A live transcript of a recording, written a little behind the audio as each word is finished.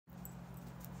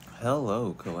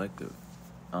Hello, collective.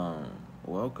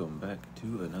 Welcome back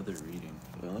to another reading.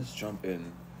 Well, let's jump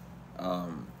in.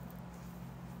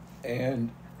 And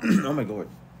oh my god.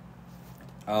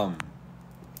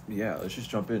 Yeah, let's just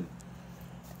jump in.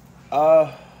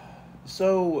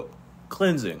 So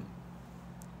cleansing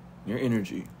your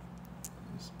energy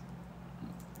is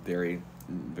very,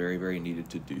 very, very needed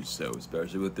to do so,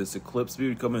 especially with this eclipse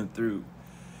mood coming through.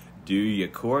 Do your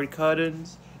cord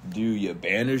cuttings, do your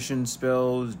banishing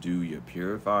spells, do your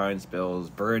purifying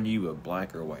spells, burn you a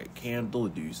black or white candle,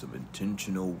 do some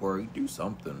intentional work, do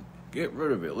something. Get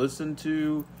rid of it. Listen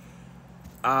to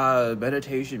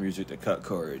meditation music to cut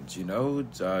cords, do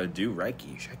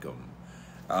Reiki, check them.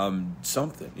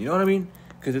 Something, you know what I mean?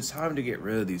 Because it's time to get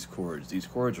rid of these cords. These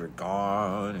cords are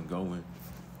gone and going.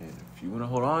 And if you want to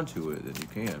hold on to it, then you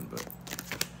can, but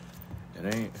it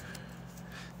ain't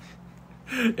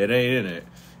in it,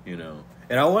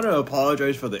 And I want to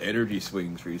apologize for the energy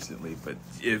swings recently, but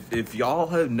if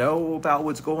y'all know about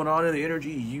what's going on in the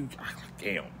energy,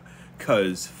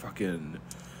 because fucking,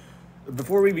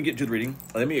 before we even get to the reading,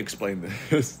 let me explain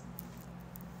this.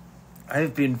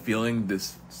 I've been feeling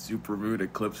this super mood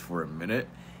eclipse for a minute,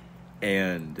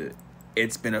 and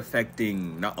it's been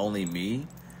affecting not only me,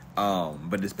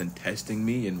 but it's been testing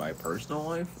me in my personal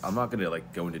life. I'm not gonna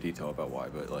go into detail about why,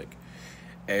 but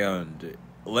and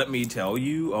let me tell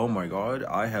you, oh my god,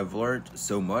 I have learned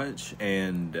so much,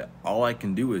 and all I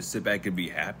can do is sit back and be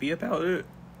happy about it.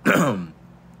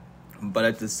 But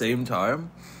at the same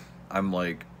time, I'm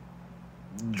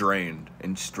drained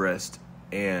and stressed,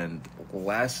 and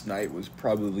last night was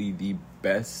probably the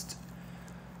best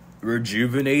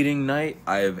rejuvenating night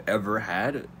I have ever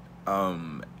had.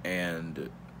 And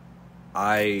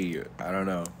I don't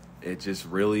know. It just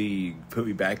really put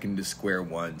me back into square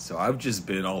one. So I've just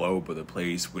been all over the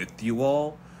place with you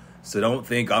all. So don't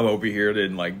think I'm over here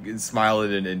and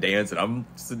smiling and dancing. I'm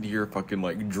sitting here fucking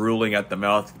drooling at the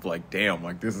mouth,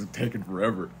 damn, this is taking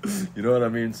forever. You know what I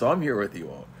mean? So I'm here with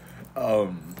you all.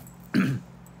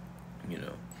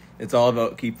 It's all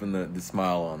about keeping the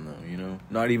smile on them,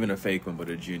 Not even a fake one, but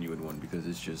a genuine one, because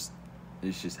it's just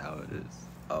how it is.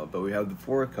 But we have the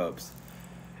Four of Cups,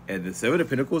 and the Seven of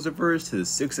Pentacles reverse, to the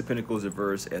Six of Pentacles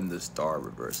reverse, and the Star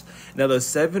reverse. Now, the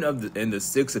Seven and the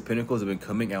Six of Pentacles have been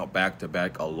coming out back to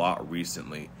back a lot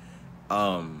recently.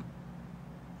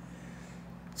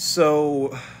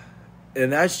 So,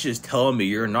 and that's just telling me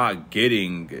you're not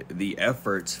getting the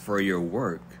efforts for your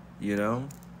work, The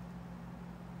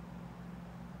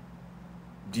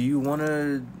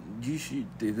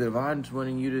divine's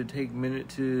wanting you to take a minute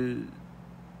to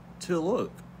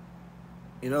look.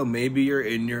 Maybe you're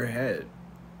in your head.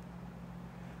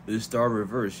 The Star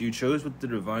reverse. You chose what the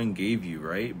divine gave you,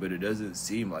 right? But it doesn't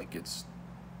seem like it's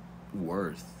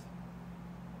worth.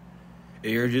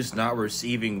 You're just not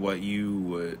receiving what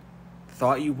you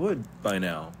thought you would by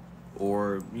now.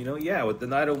 Or, with the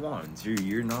Knight of Wands.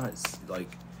 You're not,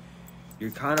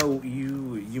 you're kind of,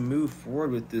 you move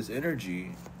forward with this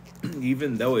energy,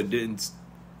 even though it didn't,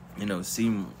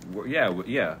 seem,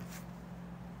 yeah.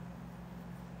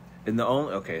 And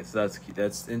so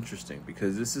that's interesting,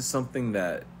 because this is something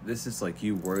this is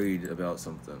you worried about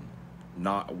something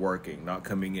not working, not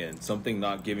coming in, something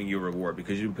not giving you a reward,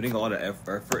 because you've been putting a lot of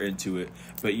effort into it,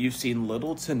 but you've seen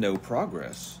little to no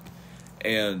progress.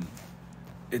 And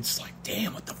it's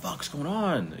damn, what the fuck's going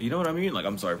on? You know what I mean?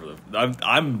 I'm sorry for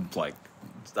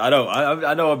I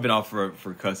know I've been off for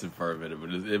cussing for a minute,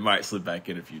 but it might slip back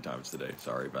in a few times today.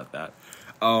 Sorry about that.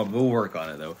 We'll work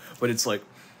on it though. But it's I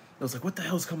was what the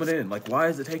hell's coming in? Why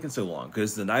is it taking so long?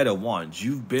 Because the Knight of Wands,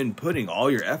 you've been putting all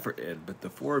your effort in, but the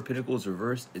Four of Pentacles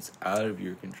reversed, it's out of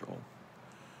your control.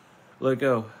 Let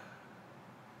go.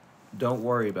 Don't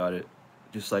worry about it.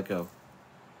 Just let go.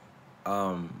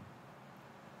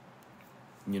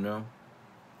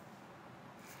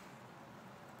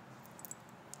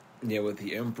 Yeah, with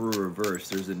the Emperor reversed,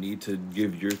 there's a need to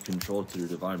give your control to the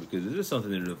divine, because this is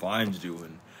something the divine's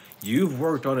doing. You've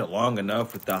worked on it long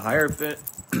enough with the Hierophant.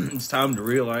 It's time to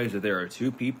realize that there are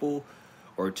two people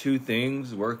or two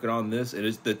things working on this. And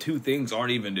the two things aren't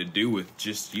even to do with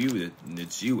just you.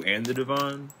 It's you and the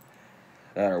divine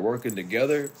that are working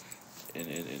together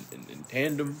in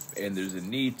tandem. And there's a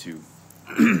need to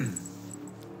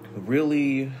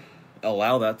really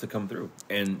allow that to come through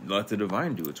and let the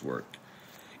divine do its work.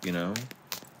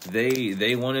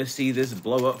 They want to see this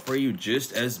blow up for you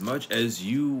just as much as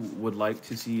you would like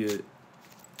to see it,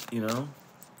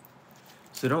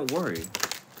 So don't worry.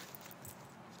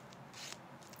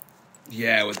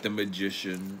 Yeah, with the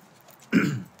Magician.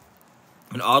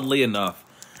 And oddly enough,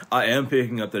 I am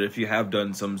picking up that if you have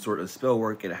done some sort of spell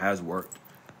work, it has worked.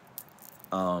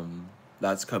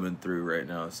 That's coming through right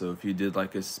now. So if you did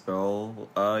like a spell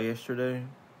yesterday,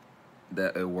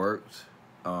 that it worked.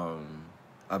 I'm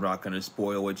not gonna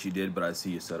spoil what you did, but I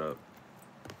see you set up.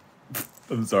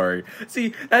 I'm sorry.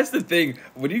 See, that's the thing.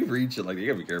 When you reach it, like, you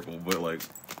gotta be careful. But like,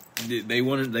 they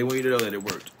want you to know that it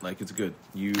worked. Like, it's good.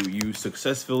 You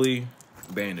successfully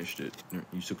banished it.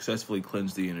 You successfully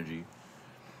cleansed the energy.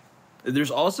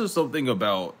 There's also something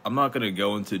about, I'm not gonna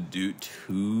go into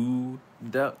too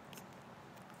depth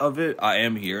of it. I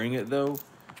am hearing it though.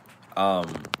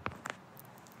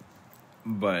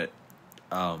 But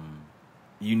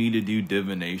you need to do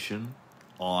divination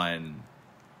on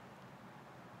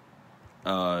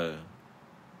the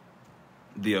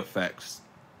effects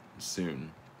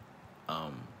soon.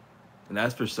 And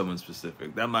that's for someone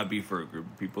specific. That might be for a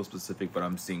group of people specific, but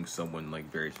I'm seeing someone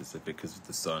like very specific because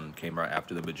the sun came right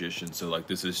after the magician. So like,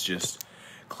 this is just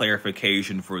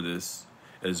clarification for this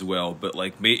as well. But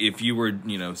like, if you were,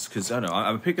 you know, because I know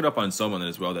I'm picking up on someone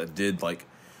as well that did like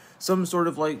some sort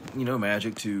of like, you know,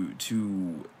 magic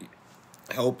to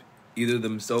help either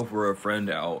themselves or a friend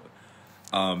out,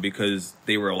 because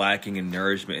they were lacking in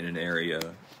nourishment in an area,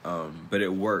 but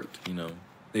it worked. You know,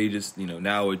 they just, you know,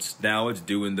 now it's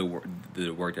doing the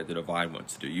work that the divine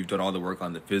wants to do. You've done all the work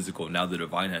on the physical. Now the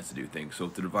divine has to do things. So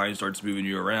if the divine starts moving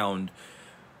you around,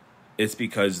 it's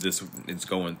because it's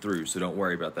going through. So don't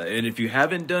worry about that. And if you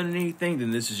haven't done anything,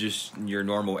 then this is just your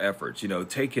normal efforts. You know,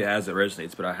 take it as it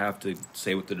resonates. But I have to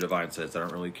say what the divine says. I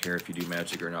don't really care if you do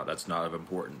magic or not. That's not of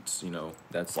importance. You know,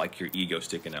 that's like your ego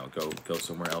sticking out. Go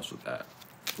somewhere else with that,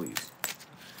 please.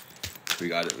 We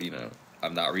got it. You know,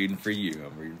 I'm not reading for you.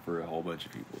 I'm reading for a whole bunch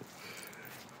of people.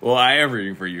 Well, I am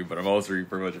reading for you, but I'm also reading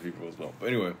for a bunch of people as well. But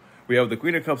anyway, we have the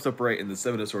Queen of Cups upright and the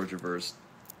Seven of Swords reversed.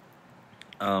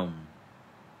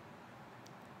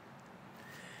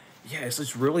 Yeah, it's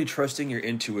just really trusting your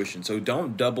intuition. So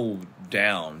don't double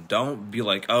down. Don't be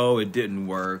like, oh, it didn't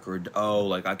work, or oh,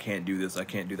 like, I can't do this, I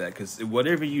can't do that. Because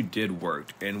whatever you did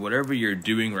worked, and whatever you're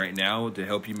doing right now to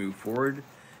help you move forward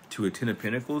to a Ten of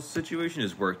Pentacles situation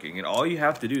is working. And all you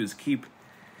have to do is keep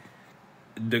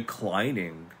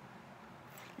declining.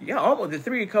 Yeah, the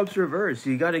Three of Cups reversed.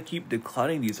 You got to keep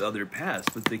declining these other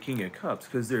paths with the King of Cups,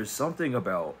 because there's something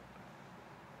about,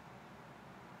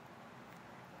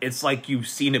 it's like you've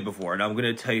seen it before, and I'm going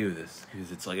to tell you this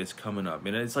because it's like it's coming up.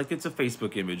 And it's like it's a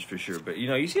Facebook image for sure. But, you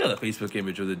know, you see on the Facebook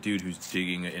image of the dude who's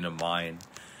digging in a mine,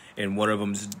 and one of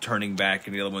them's turning back,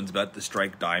 and the other one's about to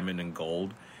strike diamond and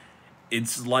gold.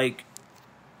 It's like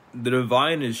the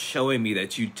divine is showing me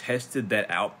that you tested that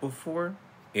out before,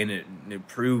 and it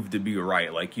proved to be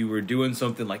right. Like, you were doing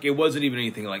something, like, it wasn't even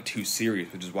anything, like, too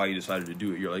serious, which is why you decided to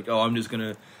do it. You're like, oh, I'm just going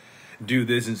to do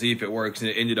this and see if it works, and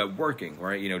it ended up working,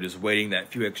 right? You know, just waiting that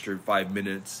few extra 5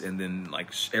 minutes, and then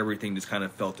like everything just kind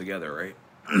of fell together, right?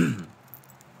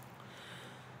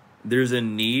 There's a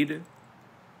need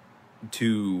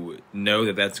to know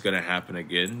that that's going to happen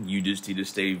again. You just need to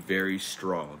stay very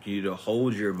strong. You need to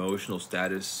hold your emotional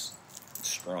status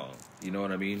strong. You know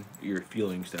what I mean? Your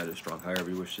feeling status strong,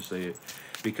 however you wish to say it,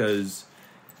 because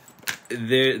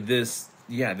this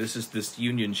is this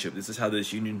unionship. This is how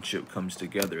this unionship comes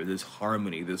together. This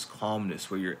harmony, this calmness,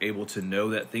 where you're able to know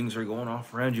that things are going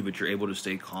off around you, but you're able to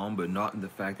stay calm, but not in the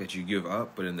fact that you give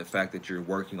up, but in the fact that you're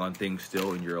working on things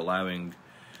still, and you're allowing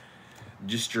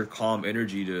just your calm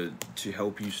energy to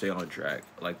help you stay on track.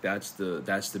 Like, that's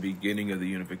the beginning of the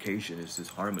unification, is this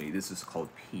harmony. This is called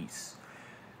peace.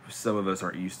 Some of us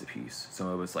aren't used to peace. Some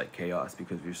of us like chaos,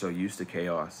 because we're so used to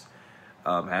chaos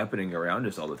happening around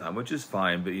us all the time, which is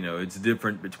fine, but, you know, it's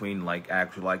different between like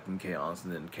actually liking chaos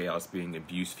and then chaos being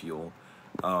abuse fuel.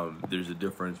 There's a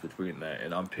difference between that,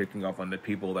 and I'm picking up on the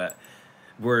people that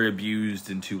were abused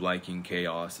into liking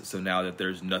chaos. So now that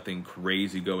there's nothing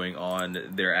crazy going on,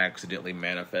 they're accidentally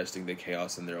manifesting the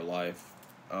chaos in their life.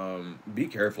 Be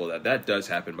careful of that. That does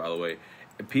happen, by the way.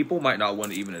 People might not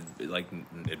want to even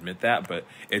admit that, but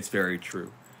it's very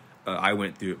true. I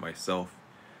went through it myself.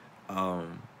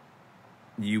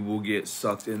 You will get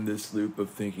sucked in this loop of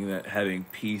thinking that having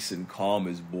peace and calm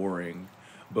is boring.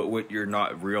 But what you're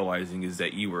not realizing is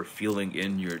that you were feeling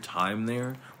in your time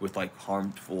there with like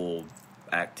harmful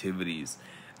activities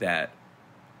that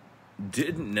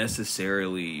didn't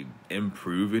necessarily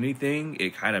improve anything.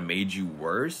 It kind of made you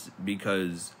worse,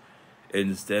 because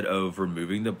instead of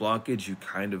removing the blockage, you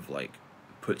kind of like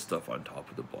put stuff on top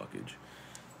of the blockage.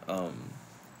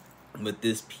 With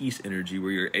this peace energy,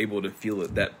 where you're able to feel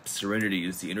it, that serenity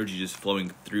is the energy just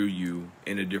flowing through you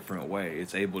in a different way.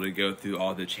 It's able to go through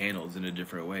all the channels in a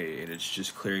different way, and it's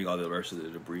just clearing all the rest of the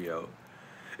debris out.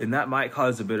 And that might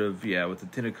cause a bit of, with the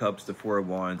Ten of Cups, the Four of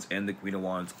Wands, and the Queen of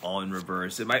Wands all in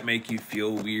reverse. It might make you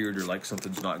feel weird or like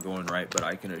something's not going right, but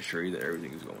I can assure you that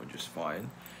everything is going just fine.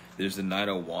 There's the Nine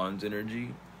of Wands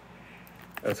energy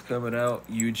that's coming out.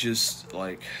 You just,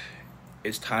 like,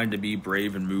 it's time to be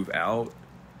brave and move out.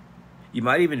 You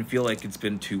might even feel like it's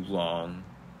been too long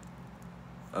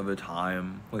of a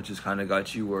time, which has kind of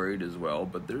got you worried as well,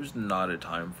 but there's not a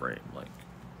time frame. Like,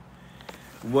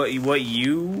 what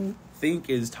you think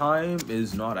is time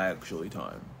is not actually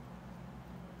time.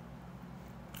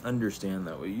 Understand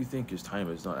that. What you think is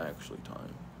time is not actually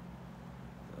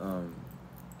time.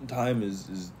 Time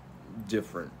is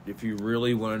different. If you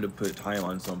really wanted to put time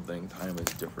on something, time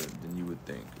is different than you would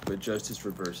think. But justice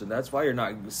reverse, and that's why you're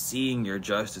not seeing your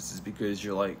justice, is because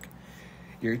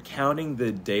you're counting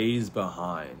the days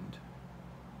behind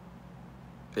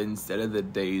instead of the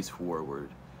days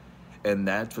forward. And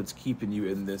that's what's keeping you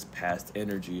in this past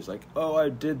energy. It's like, oh, I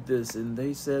did this, and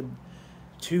they said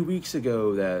 2 weeks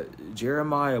ago that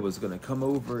Jeremiah was going to come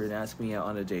over and ask me out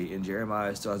on a date, and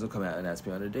Jeremiah still hasn't come out and asked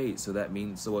me on a date. So that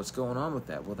means, so what's going on with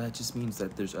that? Well, that just means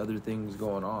that there's other things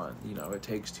going on. You know, it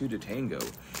takes two to tango.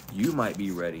 You might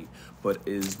be ready, but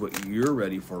is what you're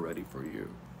ready for you?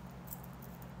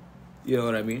 You know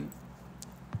what I mean?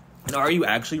 And are you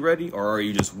actually ready, or are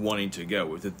you just wanting to go?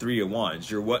 With the Three of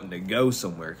Wands, you're wanting to go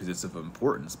somewhere because it's of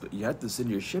importance, but you have to send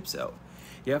your ships out.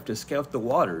 You have to scout the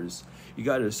waters. You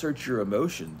got to search your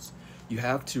emotions. You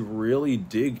have to really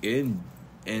dig in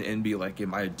and be like,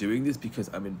 am I doing this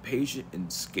because I'm impatient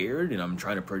and scared and I'm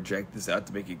trying to project this out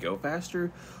to make it go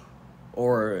faster?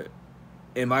 Or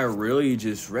am I really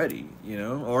just ready, you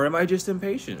know? Or am I just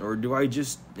impatient? Or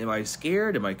am I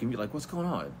scared? Am I confused? Like, what's going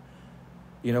on?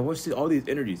 You know, all these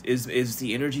energies? Is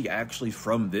the energy actually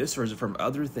from this, or is it from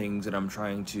other things that I'm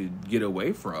trying to get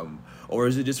away from? Or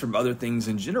is it just from other things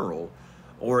in general?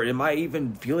 Or am I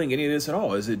even feeling any of this at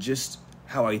all? Is it just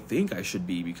how I think I should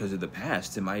be because of the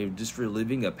past? Am I just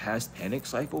reliving a past panic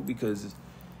cycle because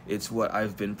it's what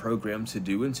I've been programmed to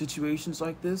do in situations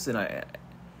like this? And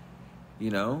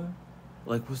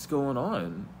like, what's going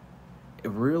on?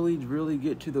 Really, really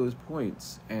get to those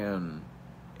points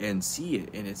and see it,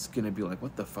 and it's gonna be like,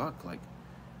 what the fuck? Like,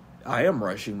 I am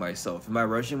rushing myself. Am I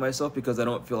rushing myself because I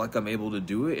don't feel like I'm able to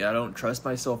do it? I don't trust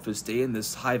myself to stay in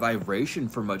this high vibration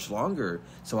for much longer,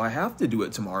 so I have to do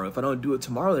it tomorrow. If I don't do it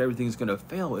tomorrow, then everything's gonna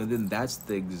fail, and then that's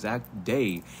the exact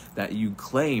day that you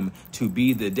claim to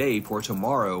be the day for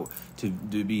tomorrow to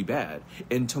be bad.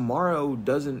 And tomorrow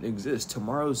doesn't exist.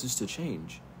 Tomorrow's just a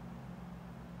change.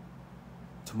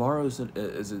 Tomorrow is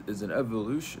an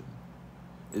evolution.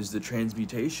 Is the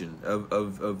transmutation of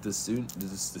the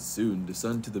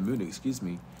sun to the moon, excuse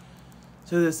me.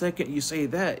 So the second you say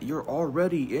that, you're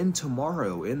already in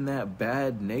tomorrow, in that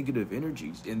bad negative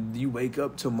energies. And you wake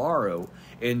up tomorrow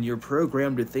and you're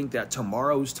programmed to think that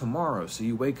tomorrow's tomorrow. So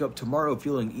you wake up tomorrow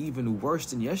feeling even worse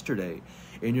than yesterday.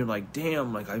 And you're like,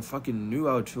 damn, like, I fucking knew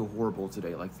I would feel horrible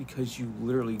today. Like, because you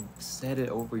literally said it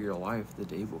over your life the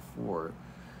day before.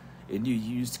 And you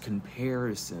used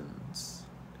comparisons.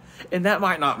 And that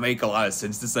might not make a lot of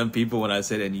sense to some people when I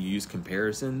said, and you use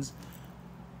comparisons.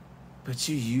 But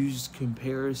you used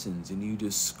comparisons and you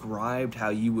described how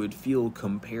you would feel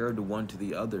compared one to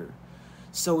the other.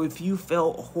 So if you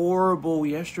felt horrible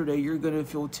yesterday, you're going to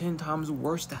feel 10 times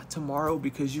worse that tomorrow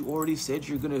because you already said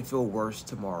you're going to feel worse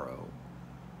tomorrow.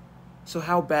 So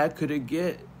how bad could it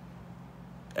get?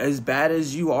 As bad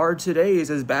as you are today is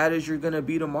as bad as you're going to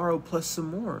be tomorrow, plus some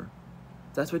more.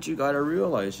 That's what you got to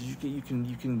realize. You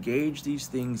can gauge these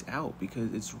things out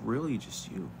because it's really just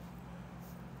you.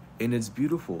 And it's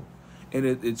beautiful. And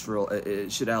it's real. It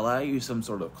should allow you some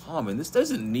sort of calm. And this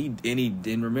doesn't need any,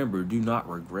 and remember, do not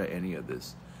regret any of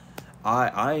this.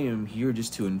 I am here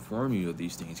just to inform you of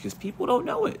these things because people don't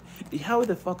know it. How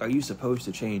the fuck are you supposed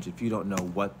to change if you don't know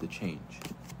what to change?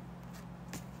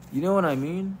 You know what I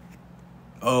mean?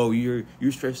 Oh, you're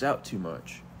stressed out too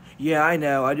much. Yeah, I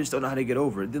know. I just don't know how to get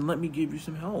over it. Then let me give you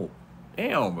some help.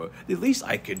 Damn, the least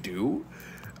I could do.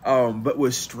 But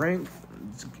with strength,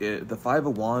 the Five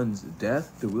of Wands,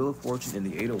 Death, the Wheel of Fortune,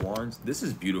 and the Eight of Wands, this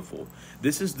is beautiful.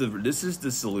 This is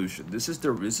the solution. This is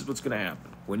what's gonna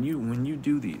happen when you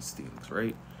do these things,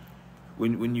 right?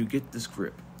 When you get this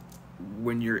grip,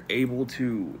 when you're able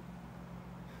to,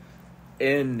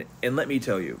 and let me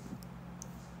tell you,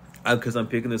 because I'm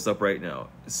picking this up right now,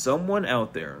 someone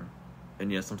out there.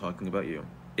 And yes, I'm talking about you,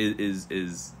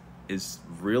 is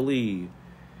really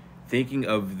thinking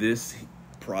of this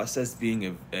process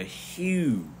being a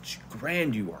huge,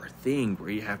 grandeur thing where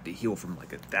you have to heal from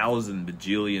like 1,000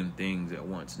 bajillion things at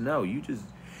once. No, you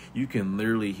can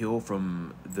literally heal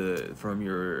from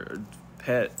your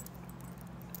pet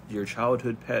your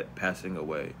childhood pet passing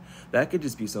away. That could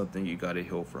just be something you got to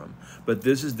heal from. But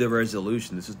this is the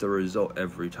resolution. This is the result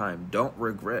every time. Don't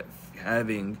regret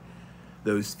having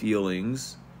those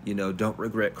feelings. Don't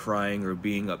regret crying or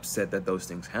being upset that those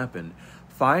things happen.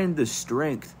 Find the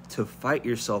strength to fight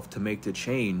yourself to make the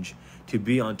change, to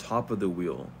be on top of the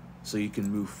wheel so you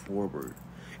can move forward.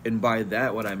 And by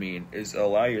that, what I mean is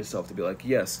allow yourself to be like,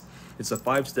 yes, it's a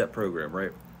 5-step program,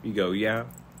 right? You go, yeah,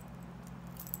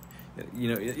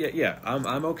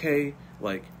 I'm okay.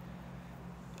 Like,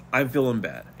 I'm feeling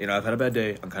bad. I've had a bad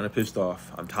day. I'm kind of pissed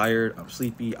off. I'm tired. I'm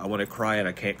sleepy. I want to cry and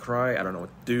I can't cry. I don't know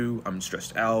what to do. I'm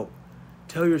stressed out.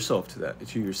 Tell yourself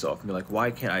to yourself. And be like,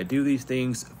 why can't I do these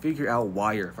things? Figure out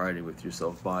why you're fighting with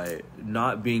yourself by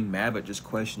not being mad, but just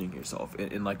questioning yourself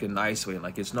in like a nice way.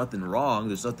 Like, it's nothing wrong.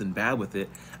 There's nothing bad with it.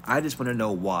 I just want to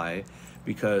know why,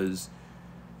 because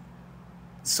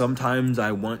sometimes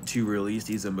I want to release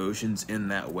these emotions in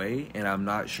that way, and I'm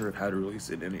not sure of how to release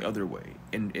it any other way.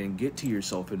 And get to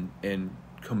yourself and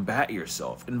combat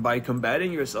yourself. And by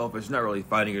combating yourself, it's not really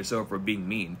fighting yourself or being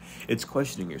mean. It's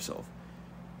questioning yourself.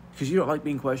 Because you don't like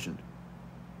being questioned.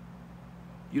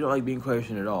 You don't like being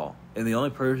questioned at all. And the only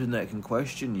person that can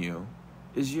question you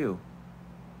is you.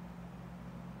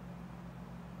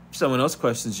 If someone else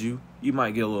questions you, you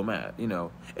might get a little mad,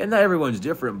 And not everyone's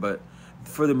different, but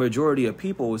for the majority of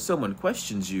people, if someone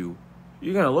questions you,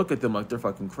 you're going to look at them like they're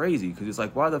fucking crazy. Because it's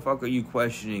like, why the fuck are you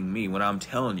questioning me when I'm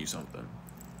telling you something?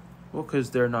 Well, because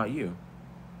they're not you.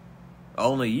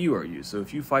 Only you are you. So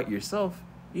if you fight yourself,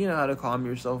 you know how to calm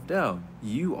yourself down.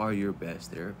 You are your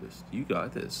best therapist. You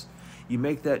got this. You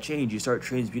make that change. You start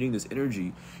transmuting this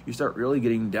energy. You start really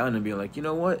getting down and being like, you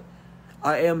know what?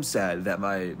 I am sad that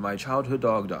my childhood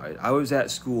dog died. I was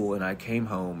at school and I came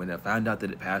home and I found out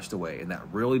that it passed away, and that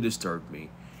really disturbed me.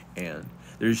 And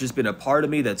there's just been a part of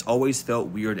me that's always felt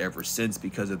weird ever since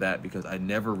because of that, because I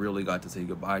never really got to say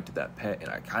goodbye to that pet, and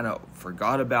I kind of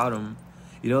forgot about him.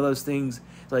 Those things,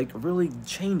 like, really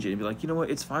change it and be like, you know what,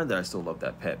 it's fine that I still love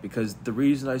that pet, because the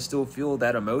reason I still feel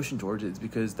that emotion towards it is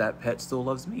because that pet still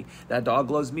loves me. That dog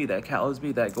loves me, that cat loves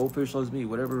me, that goldfish loves me,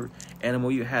 whatever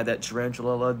animal you had, that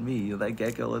tarantula loved me, that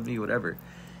gecko loved me, whatever.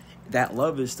 That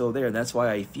love is still there, and that's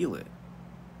why I feel it.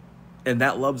 And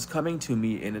that love's coming to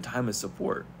me in a time of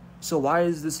support. So why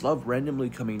is this love randomly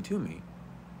coming to me?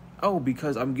 Oh,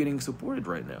 because I'm getting supported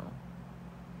right now.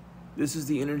 This is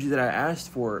the energy that I asked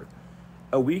for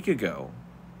a week ago,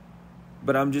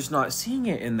 but I'm just not seeing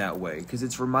it in that way because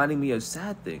it's reminding me of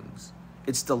sad things.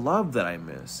 It's the love that I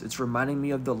miss. It's reminding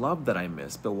me of the love that I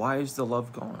miss. But why is the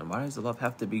love gone? Why does the love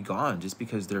have to be gone just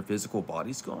because their physical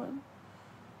body's gone?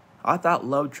 I thought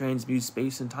love transmutes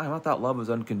space and time. I thought love was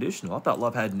unconditional. I thought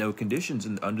love had no conditions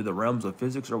under the realms of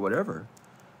physics or whatever.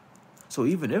 So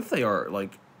even if they are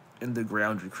like in the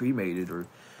ground or cremated or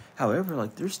however,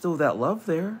 like, there's still that love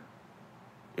there.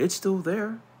 It's still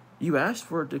there. You asked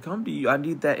for it to come to you. I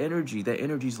need that energy. That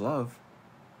energy's love.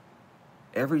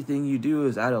 Everything you do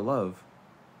is out of love.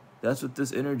 That's what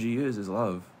this energy is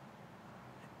love.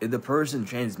 And the person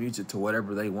transmutes it to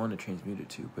whatever they want to transmute it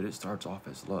to, but it starts off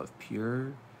as love.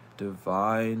 Pure,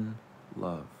 divine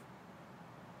love.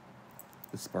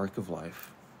 The spark of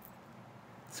life.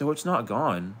 So it's not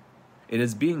gone. It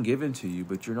is being given to you,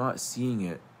 but you're not seeing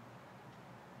it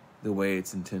the way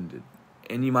it's intended.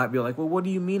 And you might be like, well, what do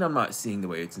you mean I'm not seeing the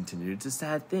way it's intended? It's a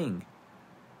sad thing.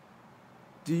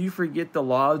 Do you forget the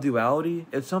law of duality?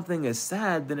 If something is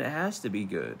sad, then it has to be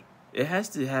good. It has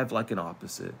to have like an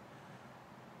opposite.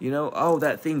 Oh,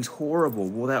 that thing's horrible.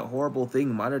 Well, that horrible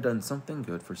thing might have done something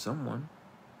good for someone.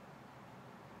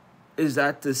 Is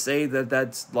that to say that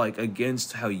that's like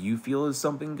against how you feel is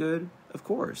something good? Of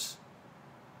course.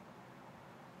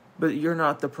 But you're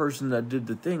not the person that did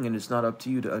the thing, and it's not up to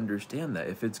you to understand that.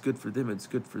 If it's good for them, it's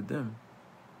good for them.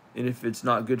 And if it's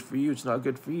not good for you, it's not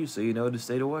good for you. So you know to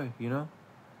stay away,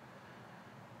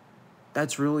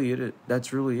 That's really it.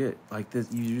 That's really it. Like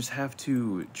this, you just have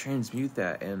to transmute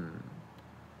that and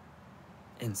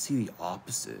see the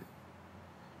opposite.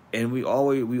 And we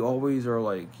always are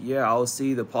like, yeah, I'll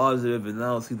see the positive and then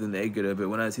I'll see the negative. But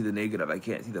when I see the negative, I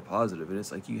can't see the positive. And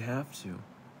it's like, you have to.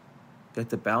 You have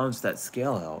to balance that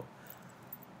scale out.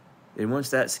 And once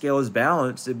that scale is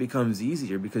balanced, it becomes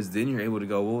easier because then you're able to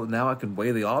go, well, now I can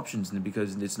weigh the options, and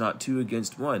because it's not 2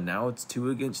 against 1. Now it's 2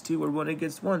 against 2 or 1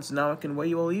 against 1. So now I can weigh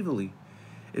you all evenly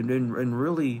and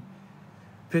really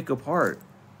pick apart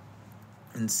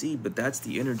and see. But that's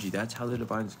the energy. That's how the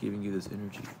divine's giving you this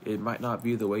energy. It might not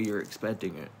be the way you're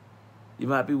expecting it. You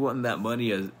might be wanting that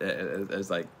money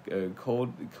as like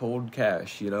cold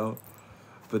cash,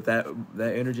 But that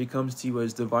energy comes to you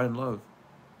as divine love.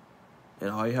 And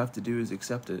all you have to do is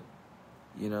accept it,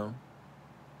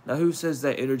 Now, who says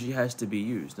that energy has to be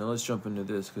used? Now, let's jump into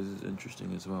this because it's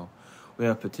interesting as well. We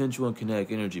have potential and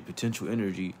kinetic energy. Potential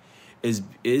energy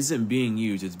isn't being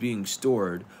used, it's being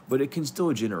stored, but it can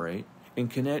still generate. And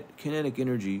kinetic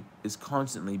energy is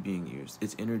constantly being used.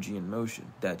 It's energy in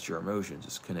motion. That's your emotions,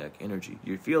 it's kinetic energy.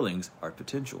 Your feelings are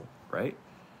potential, right?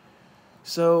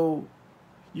 So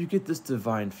you get this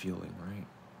divine feeling, right?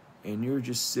 And you're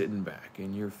just sitting back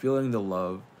and you're feeling the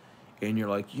love and you're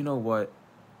like, you know what?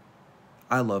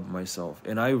 I love myself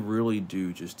and I really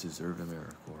do just deserve a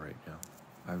miracle right now.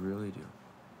 I really do.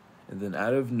 And then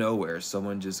out of nowhere,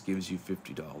 someone just gives you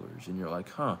 $50 and you're like,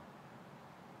 huh?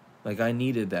 Like, I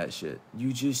needed that shit.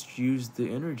 You just used the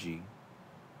energy.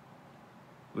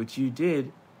 What you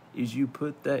did is you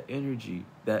put that energy,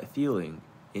 that feeling,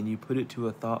 and you put it to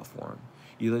a thought form.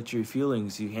 You let your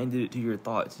feelings, you handed it to your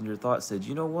thoughts, and your thoughts said,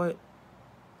 you know what?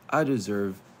 I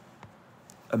deserve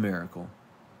a miracle.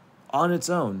 On its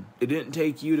own. It didn't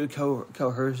take you to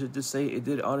coerce it to say it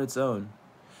did on its own.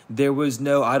 There was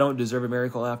no, I don't deserve a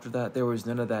miracle after that. There was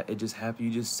none of that. It just happened.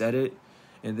 You just said it,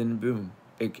 and then boom,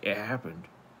 it happened.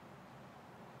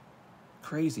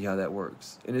 Crazy how that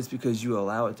works. And it's because you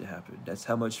allow it to happen. That's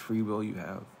how much free will you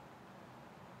have.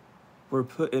 We're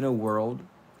put in a world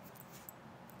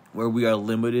where we are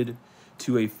limited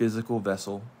to a physical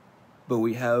vessel, but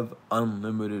we have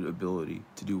unlimited ability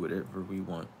to do whatever we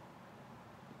want.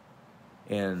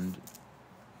 And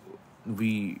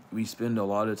we spend a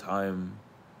lot of time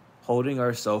holding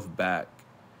ourselves back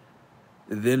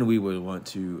than we would want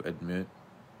to admit.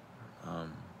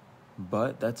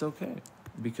 But that's okay,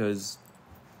 because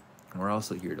we're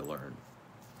also here to learn.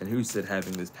 And who said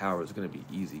having this power is going to be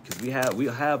easy? Because we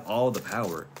have all the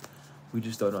power. We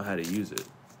just don't know how to use it.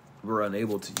 We're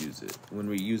unable to use it. When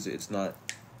we use it, it's not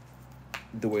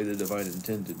the way the divine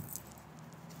intended.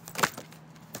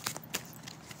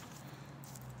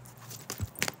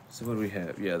 So what do we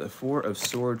have? Yeah, the 4 of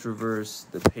Swords reverse,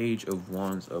 the Page of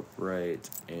Wands upright,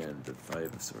 and the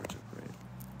 5 of Swords upright.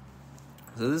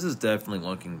 So this is definitely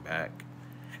looking back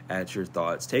at your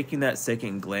thoughts, taking that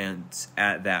second glance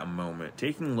at that moment,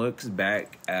 taking looks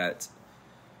back at,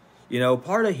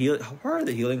 part of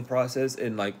the healing process.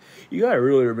 And like, you gotta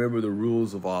really remember the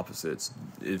rules of opposites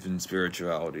if in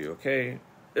spirituality. Okay,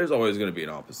 there's always going to be an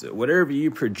opposite. Whatever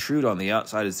you protrude on the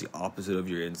outside is the opposite of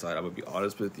your inside. I'm gonna be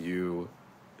honest with you.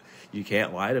 You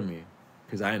can't lie to me,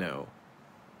 because I know.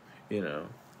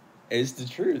 It's the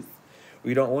truth.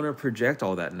 We don't want to project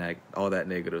all that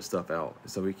negative stuff out,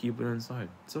 so we keep it inside.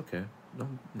 It's okay.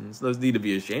 There's no need to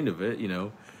be ashamed of it,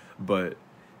 but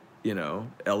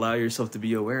allow yourself to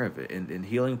be aware of it. And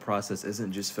healing process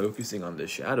isn't just focusing on the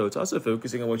shadow; it's also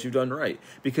focusing on what you've done right.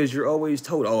 Because you're always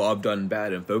told, "Oh, I've done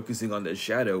bad," and focusing on the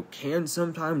shadow can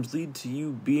sometimes lead to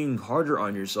you being harder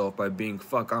on yourself by being,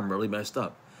 "Fuck, I'm really messed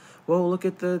up." Well, look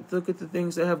at the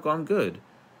things that have gone good.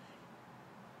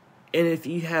 And if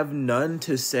you have none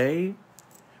to say,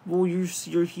 well,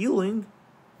 you're healing.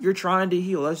 You're trying to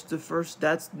heal.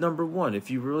 That's number one.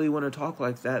 If you really want to talk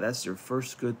like that, that's your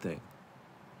first good thing.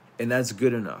 And that's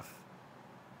good enough.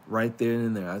 Right there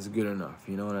and there, that's good enough.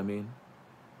 You know what I mean?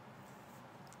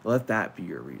 Let that be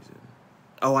your reason.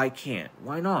 Oh, I can't.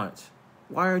 Why not?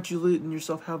 Why aren't you letting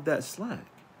yourself have that slack?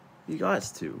 You got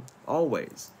to.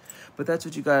 Always. But that's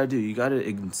what you got to do. You got to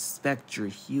inspect your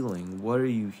healing. What are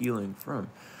you healing from?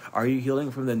 Are you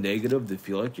healing from the negative to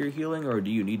feel like you're healing? Or do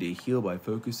you need to heal by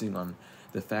focusing on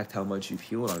the fact how much you've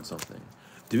healed on something?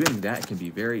 Doing that can be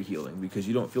very healing because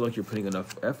you don't feel like you're putting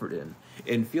enough effort in.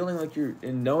 And feeling like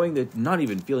and knowing that, not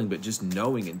even feeling, but just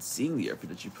knowing and seeing the effort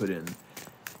that you put in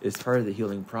is part of the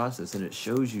healing process. And it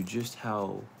shows you just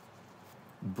how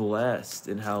blessed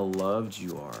and how loved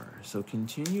you are. So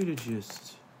continue to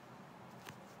just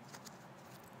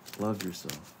love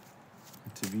yourself,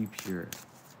 and to be pure,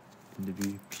 and to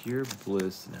be pure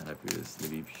bliss and happiness, and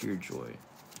to be pure joy,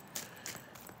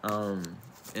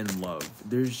 and love.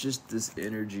 There's just this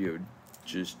energy of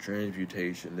just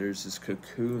transmutation. There's this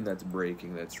cocoon that's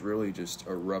breaking, that's really just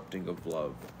erupting of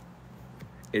love.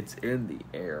 It's in the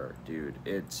air, dude.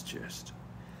 It's just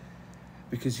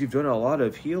because you've done a lot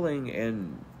of healing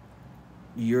and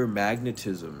your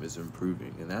magnetism is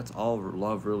improving, and that's all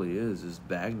love really is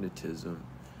magnetism.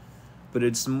 But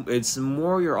it's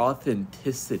more your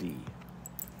authenticity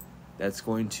that's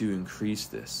going to increase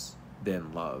this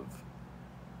than love.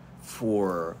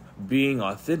 For being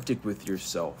authentic with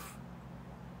yourself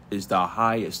is the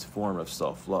highest form of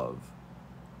self-love.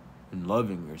 And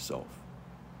loving yourself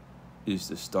is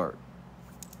the start.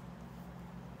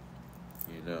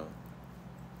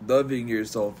 Loving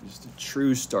yourself is the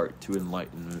true start to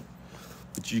enlightenment.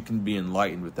 But you can be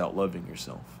enlightened without loving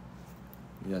yourself.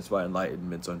 And that's why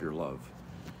enlightenment's under love.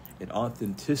 And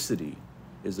authenticity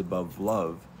is above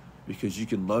love, because you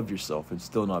can love yourself and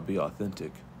still not be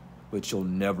authentic, but you'll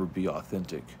never be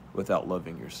authentic without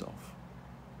loving yourself.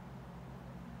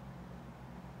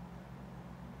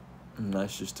 And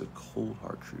that's just a cold,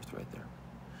 hard truth right there.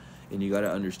 And you got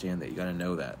to understand that. You got to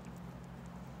know that.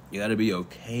 You got to be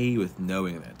okay with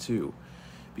knowing that too.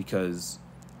 Because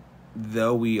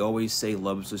though we always say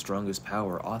love is the strongest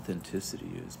power,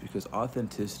 authenticity is. Because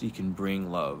authenticity can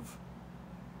bring love.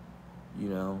 You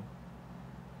know?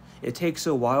 It takes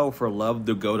a while for love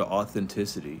to go to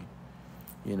authenticity.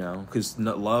 You know? Because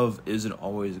love isn't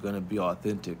always going to be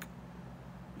authentic.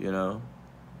 You know?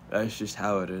 That's just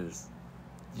how it is.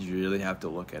 You really have to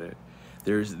look at it.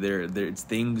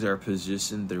 Things are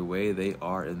positioned the way they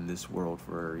are in this world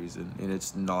for a reason. And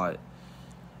it's not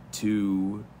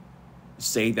to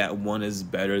say that one is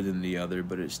better than the other,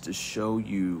 but it's to show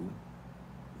you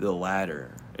the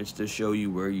ladder. It's to show you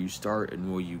where you start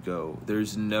and where you go.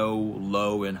 There's no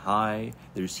low and high.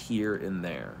 There's here and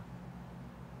there.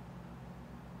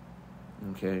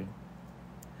 Okay?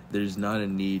 There's not a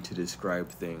need to describe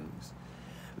things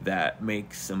that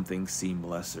make something seem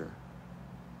lesser.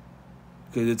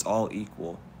 Because it's all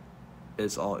equal.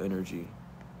 It's all energy.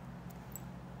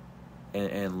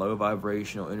 And low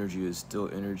vibrational energy is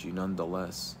still energy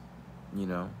nonetheless. You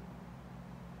know?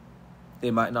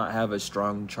 It might not have a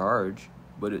strong charge,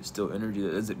 but it's still energy.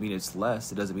 That doesn't mean it's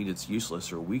less. It doesn't mean it's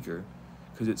useless or weaker.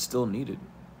 Because it's still needed.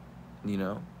 You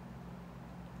know?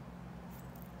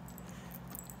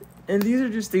 And these are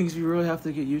just things we really have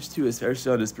to get used to,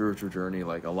 especially on a spiritual journey.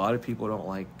 Like, a lot of people don't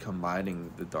like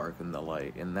combining the dark and the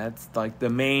light. And that's, like, the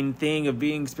main thing of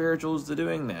being spiritual is to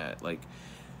doing that. Like,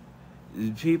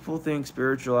 people think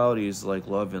spirituality is like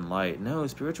love and light. No,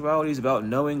 spirituality is about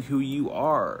knowing who you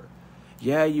are.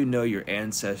 Yeah, you know your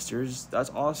ancestors.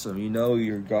 That's awesome. You know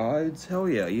your gods. Hell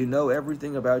yeah. You know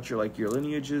everything about your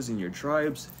lineages and your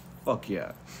tribes. Fuck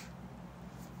yeah.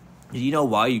 Do you know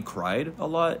why you cried a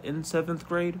lot in 7th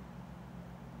grade?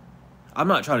 I'm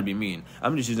not trying to be mean.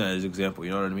 I'm just using that as an example,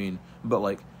 you know what I mean? But,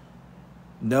 like,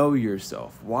 know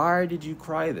yourself. Why did you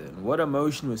cry then? What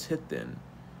emotion was hit then?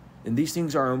 And these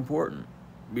things are important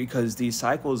because these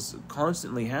cycles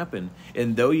constantly happen.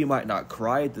 And though you might not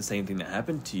cry at the same thing that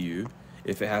happened to you,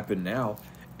 if it happened now,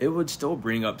 it would still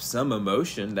bring up some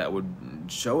emotion that would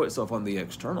show itself on the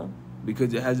external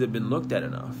because it hasn't been looked at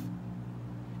enough.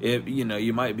 If, you know,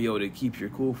 you might be able to keep your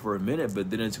cool for a minute, but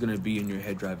then it's going to be in your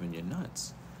head driving you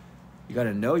nuts. You got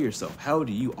to know yourself. How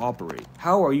do you operate?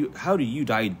 How do you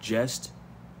digest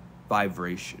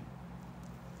vibration?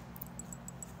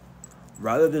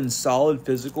 Rather than solid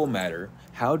physical matter,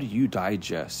 how do you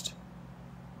digest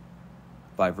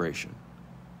vibration?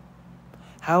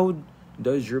 How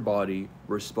does your body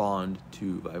respond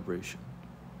to vibration?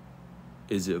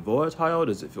 Is it volatile?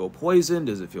 Does it feel poisoned?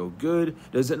 Does it feel good?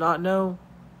 Does it not know?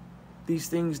 These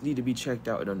things need to be checked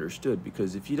out and understood,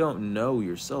 because if you don't know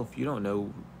yourself, you don't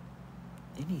know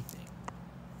anything.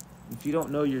 If you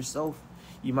don't know yourself,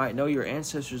 you might know your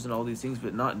ancestors and all these things,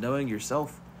 but not knowing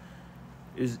yourself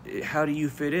is, how do you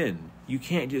fit in? You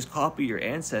can't just copy your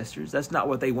ancestors. That's not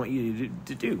what they want you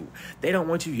to do. They don't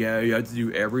want you, you have to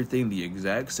do everything the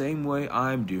exact same way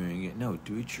I'm doing it. No,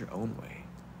 do it your own way.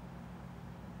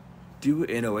 Do it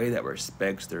in a way that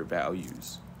respects their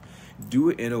values. Do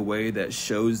it in a way that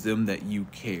shows them that you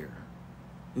care.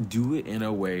 Do it in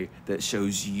a way that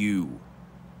shows you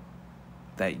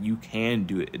that you can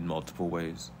do it in multiple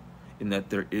ways, and that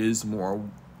there is more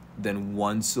than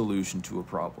one solution to a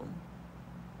problem.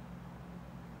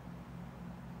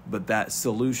 But that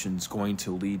solution's going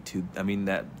to lead to,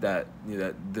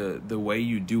 the way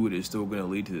you do it is still going to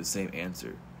lead to the same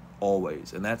answer,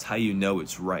 always. And that's how you know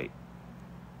it's right.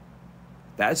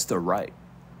 That's the right.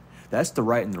 That's the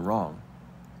right and the wrong.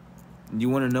 And you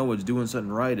want to know what's doing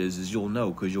something right is you'll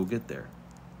know, because you'll get there.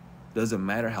 Doesn't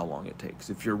matter how long it takes.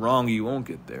 If you're wrong, you won't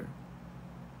get there.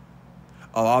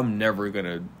 Oh, I'm never going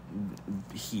to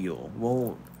heal.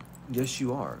 Well, yes,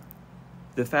 you are.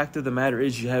 The fact of the matter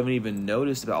is you haven't even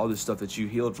noticed about all this stuff that you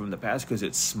healed from the past because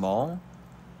it's small.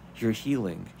 You're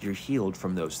healing. You're healed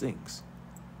from those things.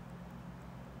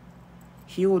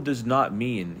 Heal does not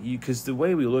mean, because the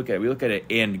way we look at an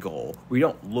end goal. We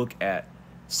don't look at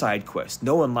side quests.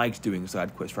 No one likes doing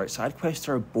side quests, right? Side quests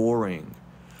are boring.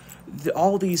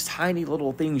 All these tiny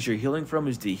little things you're healing from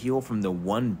is to heal from the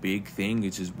one big thing,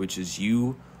 which is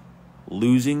you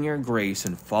losing your grace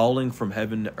and falling from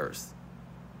heaven to earth.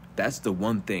 That's the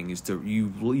one thing, is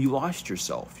you lost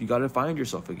yourself. You got to find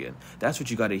yourself again. That's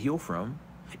what you got to heal from.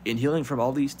 And healing from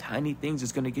all these tiny things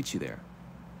is going to get you there.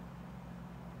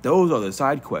 Those are the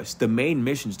side quests. The main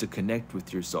mission is to connect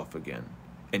with yourself again.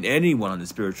 And anyone on the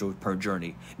spiritual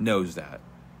journey knows that.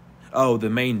 Oh, the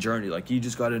main journey, like, you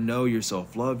just got to know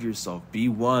yourself, love yourself, be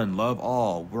one, love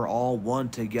all. We're all one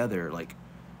together. Like,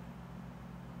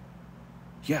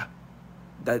 yeah,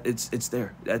 that it's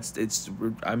there.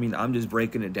 I'm just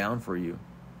breaking it down for you.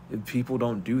 If people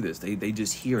don't do this, they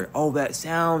just hear it. Oh, that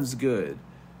sounds good.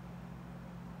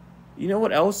 You know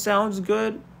what else sounds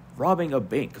good? Robbing a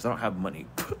bank because I don't have money.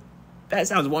 That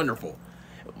sounds wonderful.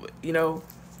 You know,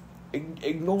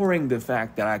 ignoring the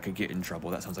fact that I could get in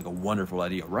trouble, that sounds like a wonderful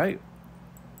idea, right?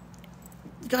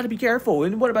 You got to be careful.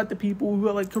 And what about the people who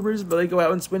are like charisma? They go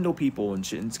out and swindle people and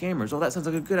shit and scammers. Oh, that sounds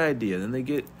like a good idea. Then they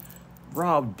get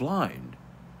robbed blind.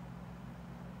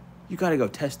 You got to go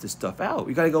test this stuff out.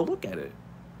 You got to go look at it.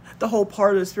 The whole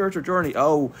part of the spiritual journey.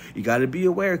 Oh, you got to be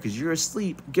aware because you're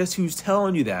asleep. Guess who's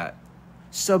telling you that?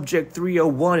 Subject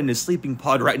 301 in the sleeping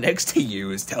pod right next to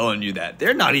you is telling you that.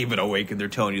 They're not even awake and they're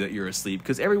telling you that you're asleep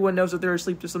because everyone knows that they're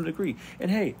asleep to some degree.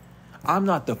 And hey, I'm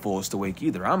not the fullest awake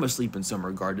either. I'm asleep in some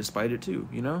regard despite it too,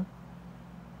 you know?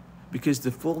 Because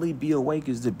to fully be awake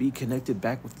is to be connected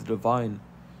back with the divine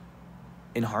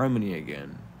in harmony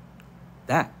again.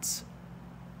 That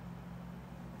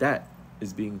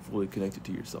is being fully connected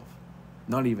to yourself.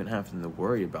 Not even having to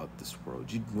worry about this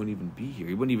world. You wouldn't even be here.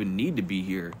 You wouldn't even need to be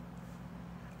here.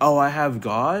 Oh, I have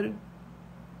God?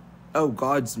 Oh,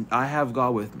 I have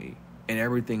God with me. And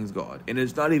everything's God. And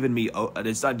it's not even me.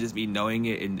 It's not just me knowing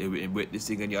it and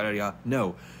witnessing and yada yada.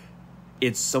 No.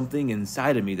 It's something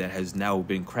inside of me that has now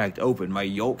been cracked open. My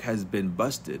yoke has been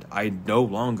busted. I no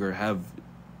longer have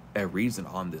a reason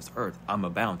on this earth. I'm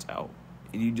a bounce out.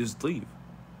 And you just leave.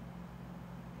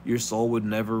 Your soul would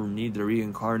never need to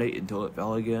reincarnate until it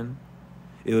fell again.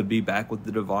 It would be back with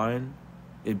the divine.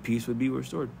 And peace would be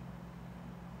restored.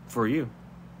 For you.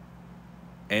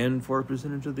 And for a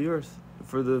percentage of the earth.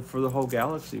 For the whole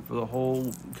galaxy. For the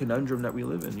whole conundrum that we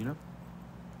live in, you know?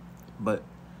 But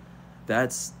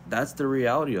that's the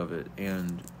reality of it.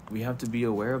 And we have to be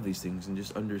aware of these things and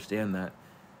just understand that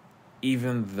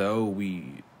even though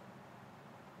we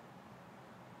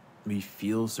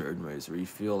feel certain ways, or we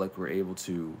feel like we're able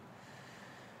to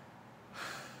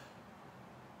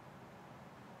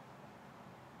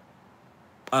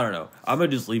I don't know. I'm going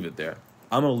to just leave it there.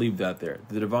 I'm going to leave that there.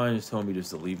 The divine is telling me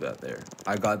just to leave that there.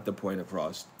 I got the point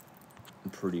across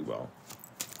pretty well.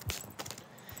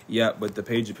 Yeah, but the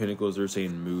Page of Pentacles, they're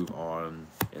saying move on.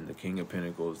 And the King of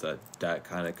Pentacles, that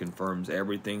kind of confirms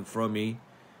everything from me.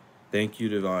 Thank you,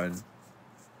 divine.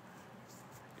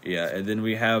 Yeah, and then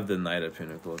we have the Knight of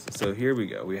Pentacles. So here we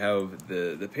go. We have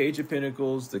the Page of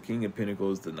Pentacles, the King of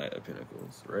Pentacles, the Knight of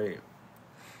Pentacles, right?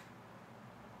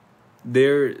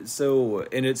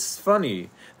 And it's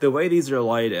funny the way these are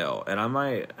laid out, and I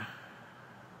might.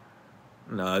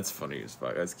 No, that's funny as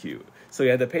fuck. That's cute. So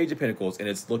yeah, the Page of Pentacles, and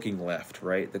it's looking left,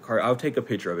 right? The card. I'll take a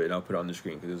picture of it and I'll put it on the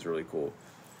screen because it's really cool.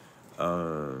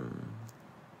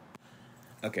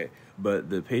 Okay, but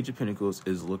the Page of Pentacles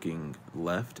is looking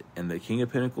left, and the King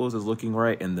of Pentacles is looking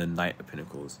right, and the Knight of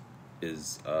Pentacles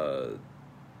is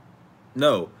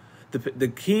no. The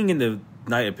King and the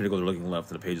Knight of Pentacles are looking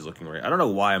left, and the Page is looking right. I don't know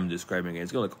why I'm describing it.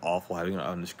 It's gonna look awful having it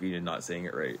on the screen and not saying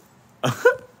it right.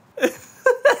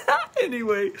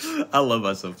 Anyway, I love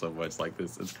myself so much like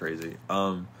this. It's crazy.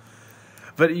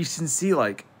 But you can see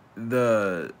like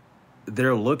they're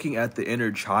looking at the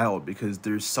inner child because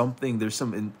there's some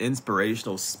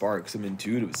inspirational spark, some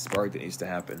intuitive spark that needs to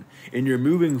happen, and you're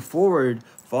moving forward,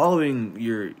 following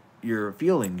your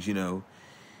feelings, you know.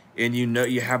 And you know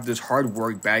you have this hard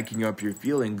work backing up your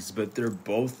feelings, but they're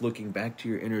both looking back to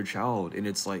your inner child, and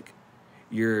it's like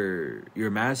your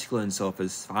masculine self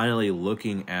is finally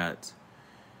looking at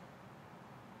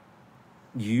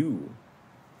you,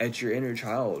 at your inner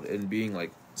child, and being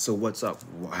like, so what's up?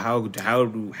 How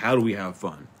do we have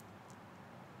fun?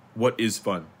 What is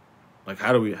fun? Like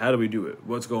how do we do it?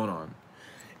 What's going on?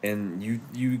 And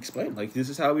you explain like this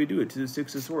is how we do it. To the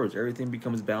Six of Swords, everything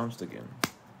becomes balanced again.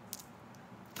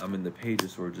 I'm in the Page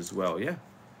of Swords as well, yeah.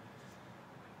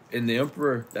 And the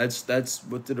Emperor, that's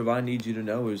what the divine needs you to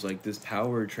know is like this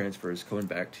power transfer is coming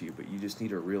back to you, but you just need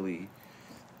to really,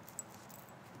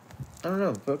 I don't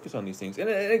know, focus on these things. And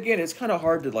again, it's kind of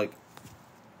hard to like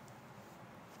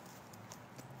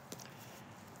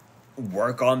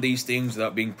work on these things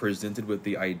without being presented with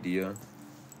the idea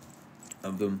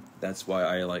of them. That's why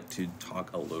I like to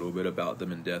talk a little bit about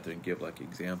them in depth and give like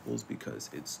examples, because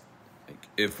it's like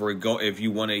if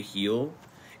you want to heal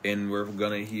and we're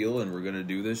gonna heal and we're gonna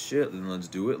do this shit, then let's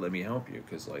do it. Let me help you,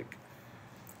 because like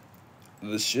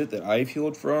the shit that I've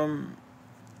healed from,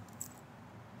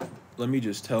 let me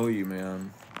just tell you,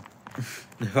 man,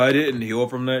 if I didn't heal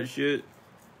from that shit,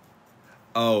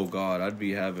 Oh God, I'd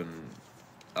be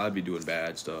doing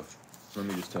bad stuff. Let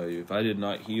me just tell you, if I did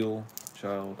not heal,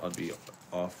 child, I'd be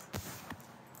off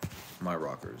my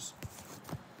rockers.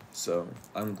 So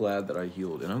I'm glad that I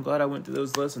healed, and I'm glad I went through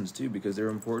those lessons too, because they were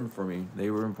important for me. They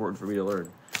were important for me to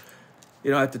learn.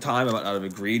 You know, at the time, I might not have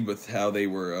agreed with how they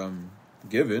were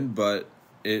given, but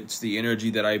it's the energy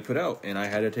that I put out, and I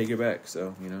had to take it back.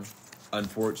 So, you know,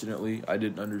 unfortunately, I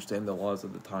didn't understand the laws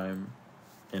at the time,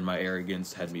 and my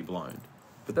arrogance had me blind.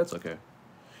 But that's okay.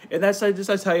 And that's how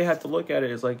you have to look at it.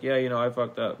 It's like, yeah, you know, I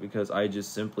fucked up because I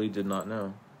just simply did not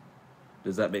know.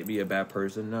 Does that make me a bad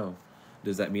person? No.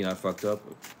 Does that mean I fucked up?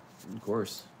 Of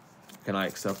course. Can I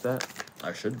accept that?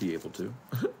 I should be able to.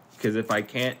 Because if I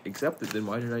can't accept it, then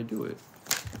why did I do it?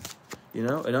 You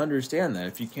know? And understand that.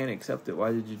 If you can't accept it,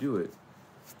 why did you do it?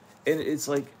 And it's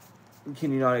like,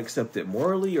 can you not accept it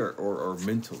morally or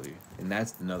mentally? And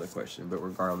that's another question. But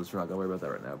regardless, we're not going to worry about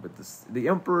that right now. But the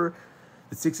Emperor,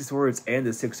 the Six of Swords, and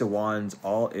the Six of Wands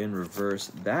all in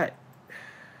reverse. That,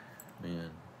 man.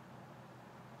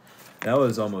 That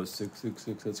was almost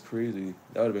 666. That's crazy.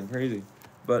 That would have been crazy.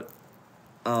 But,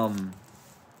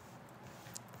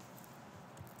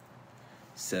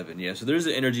 7. Yeah, so there's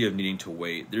the energy of needing to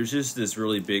wait. There's just this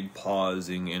really big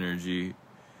pausing energy.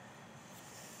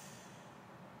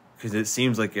 Because it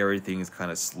seems like everything is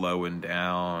kind of slowing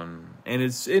down. And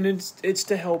it's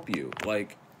to help you.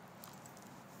 Like,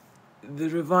 the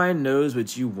divine knows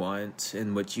what you want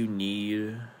and what you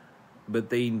need.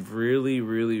 But they really,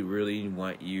 really, really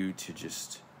want you to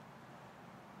just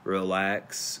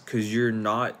relax. Because you're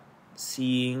not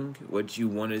seeing what you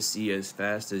want to see as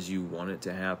fast as you want it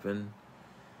to happen.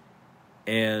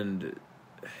 And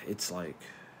it's like,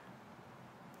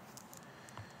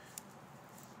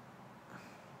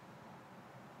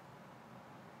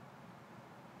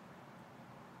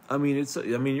 I mean,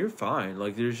 you're fine.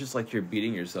 Like, there's just like you're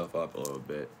beating yourself up a little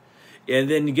bit. And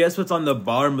then guess what's on the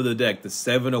bottom of the deck? The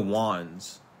 7 of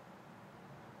Wands.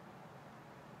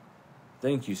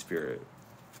 Thank you, Spirit.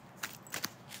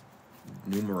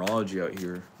 Numerology out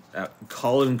here.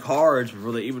 Calling cards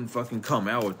before they even fucking come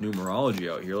out with numerology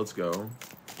out here. Let's go.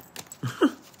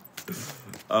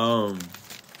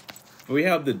 We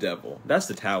have the Devil. That's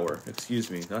the Tower. Excuse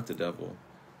me, not the Devil.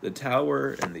 The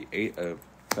Tower and the 8 of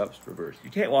Cups reversed. You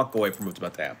can't walk away from what's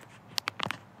about to happen.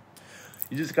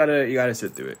 You gotta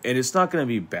sit through it. And it's not gonna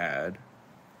be bad.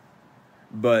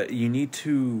 But you need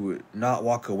to not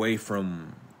walk away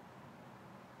from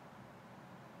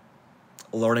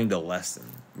learning the lesson.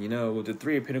 You know, with the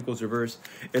 3 of Pentacles reversed,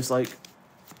 it's like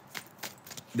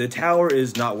the Tower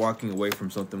is not walking away from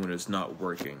something when it's not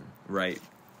working, right?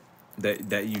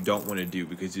 That you don't want to do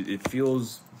because it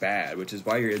feels bad, which is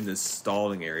why you're in this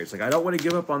stalling area. It's like, I don't want to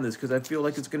give up on this because I feel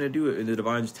like it's going to do it. And the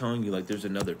Divine's telling you, like, there's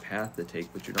another path to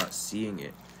take, but you're not seeing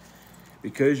it.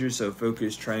 Because you're so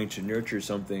focused trying to nurture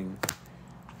something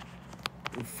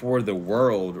for the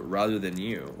world rather than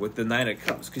you. With the 9 of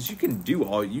Cups, because you can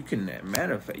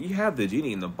manifest. You have the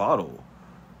genie in the bottle.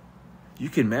 You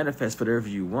can manifest whatever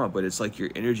you want, but it's like your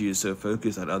energy is so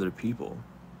focused on other people.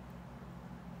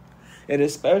 And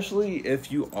especially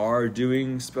if you are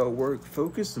doing spell work,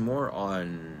 focus more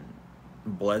on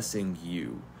blessing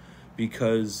you.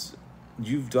 Because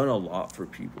you've done a lot for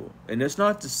people. And it's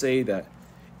not to say that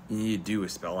you need to do a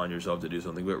spell on yourself to do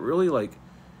something, but really, like,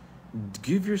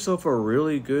 give yourself a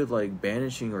really good, like,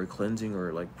 banishing or cleansing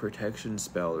or, like, protection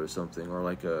spell or something. Or,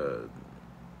 like, an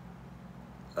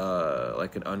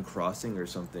uncrossing or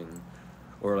something.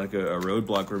 Or, like, a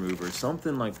roadblock remover.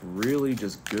 Something, like, really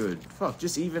just good. Fuck,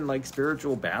 just even, like,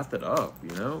 spiritual bath it up,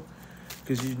 you know?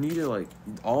 Because you need to, like,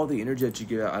 all the energy that you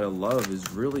get out of love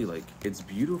is really, like, it's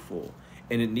beautiful.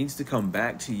 And it needs to come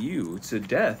back to you. To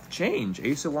death, change,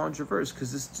 Ace of Wands reverse.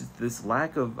 Because this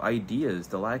lack of ideas,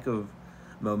 the lack of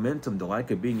momentum, the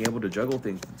lack of being able to juggle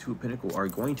things, the 2 of Pentacles are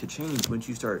going to change once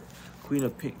you start Queen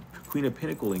of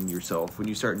Pentacling yourself. When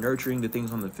you start nurturing the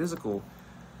things on the physical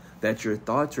that your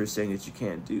thoughts are saying that you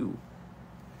can't do.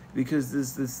 Because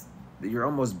this you're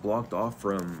almost blocked off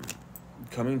from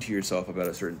coming to yourself about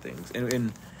a certain things.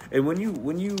 And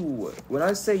when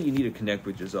I say you need to connect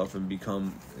with yourself and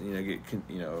become,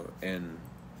 and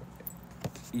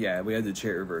yeah, we had the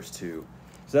Chariot reverse too.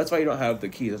 So that's why you don't have the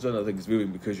key. That's why nothing's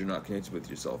moving, because you're not connected with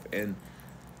yourself. And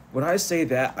when I say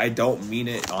that, I don't mean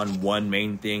it on one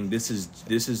main thing. This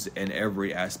is in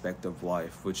every aspect of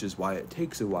life, which is why it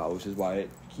takes a while, which is why it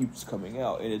keeps coming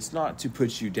out. And it's not to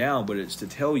put you down, but it's to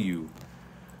tell you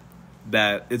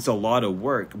that it's a lot of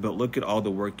work, but look at all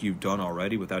the work you've done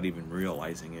already without even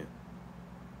realizing it.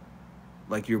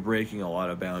 Like, you're breaking a lot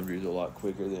of boundaries a lot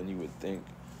quicker than you would think.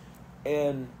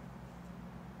 And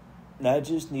That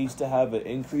just needs to have an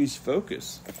increased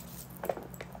focus.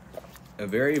 A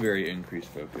very, very increased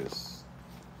focus.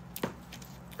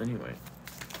 Anyway,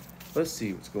 let's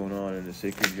see what's going on in the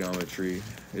sacred geometry.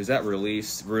 Is that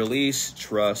release? Release,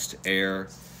 trust, air.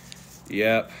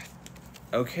 Yep.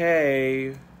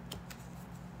 Okay.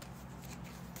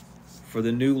 For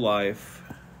the new life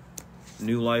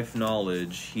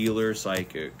knowledge, healer,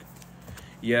 psychic.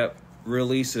 Yep.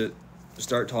 Release it.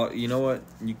 Start talking. You know what?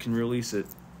 You can release it.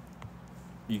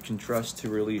 You can trust to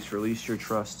release. Release your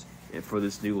trust for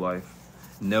this new life.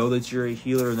 Know that you're a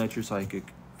healer and that you're psychic.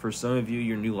 For some of you,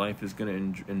 your new life is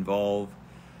going to involve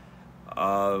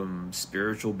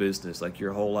spiritual business. Like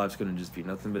your whole life's going to just be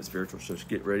nothing but spiritual. So just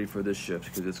get ready for this shift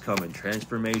because it's coming.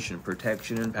 Transformation,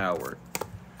 protection, and power.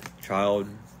 Child,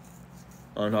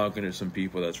 I'm talking to some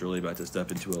people that's really about to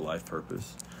step into a life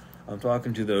purpose. I'm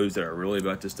talking to those that are really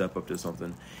about to step up to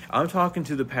something. I'm talking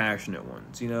to the passionate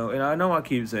ones, you know. And I know I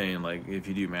keep saying, like, if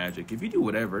you do magic, if you do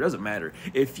whatever, it doesn't matter.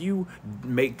 If you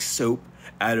make soap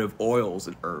out of oils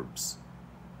and herbs,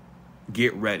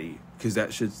 get ready. Because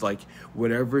that shit's like,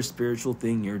 whatever spiritual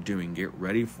thing you're doing, get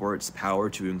ready for its power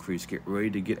to increase. Get ready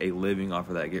to get a living off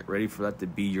of that. Get ready for that to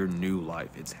be your new life.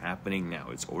 It's happening now.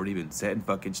 It's already been set in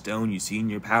fucking stone. You've seen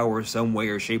your power some way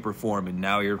or shape or form. And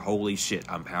now you're, holy shit,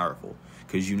 I'm powerful.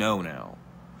 Because you know now.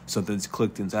 Something's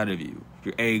clicked inside of you.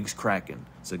 Your egg's cracking.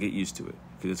 So get used to it.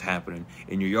 Because it's happening.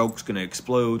 And your yolk's going to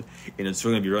explode. And it's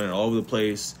going to be running all over the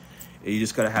place. And you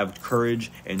just got to have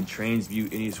courage and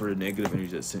transmute any sort of negative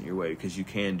energy that's sent your way. Because you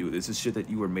can do it. This is shit that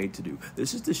you were made to do.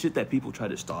 This is the shit that people try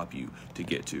to stop you to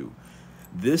get to.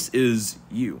 This is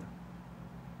you.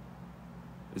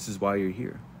 This is why you're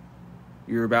here.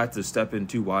 You're about to step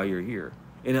into why you're here.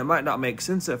 And it might not make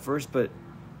sense at first, but...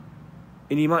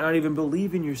 And you might not even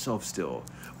believe in yourself still.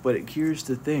 But here's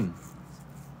the thing.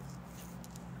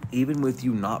 Even with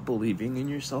you not believing in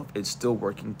yourself, it's still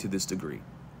working to this degree.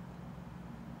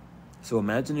 So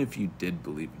imagine if you did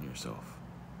believe in yourself.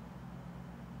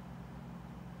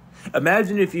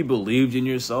 Imagine if you believed in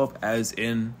yourself as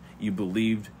in you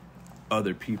believed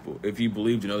other people. If you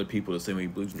believed in other people the same way you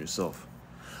believed in yourself.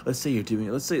 Let's say you're doing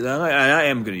it. Let's say I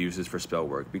am going to use this for spell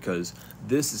work because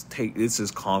this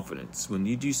is confidence. When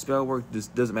you do spell work, this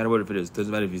doesn't matter what if it is.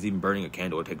 Doesn't matter if it's even burning a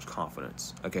candle. It takes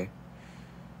confidence. Okay.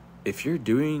 If you're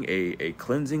doing a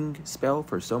cleansing spell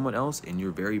for someone else and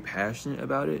you're very passionate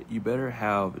about it, you better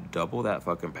have double that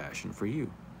fucking passion for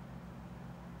you.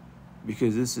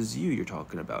 Because this is you you're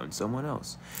talking about and someone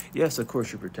else. Yes, of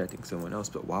course you're protecting someone else,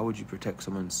 but why would you protect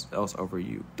someone else over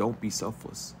you? Don't be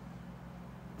selfless.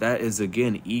 That is,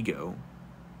 again, ego.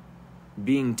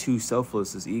 Being too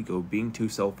selfless is ego. Being too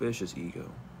selfish is ego.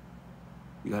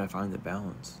 You gotta find the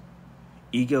balance.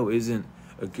 Ego isn't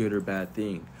a good or bad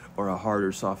thing, or a hard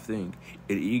or soft thing.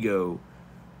 Ego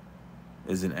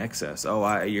is an excess.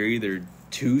 You're either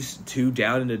too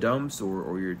down in the dumps,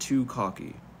 or you're too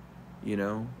cocky. You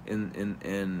know?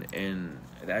 And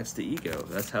that's the ego.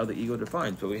 That's how the ego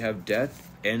defines. But we have death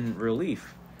and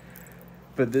relief.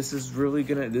 But this is really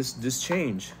gonna, this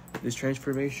change, this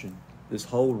transformation, this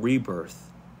whole rebirth,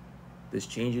 this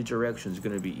change of direction is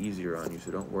gonna be easier on you,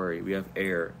 so don't worry. We have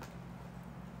air.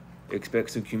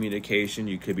 Expect some communication.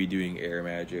 You could be doing air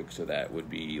magic, so that would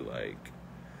be like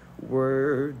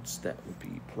words, that would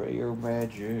be prayer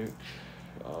magic,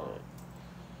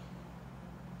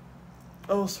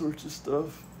 all sorts of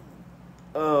stuff.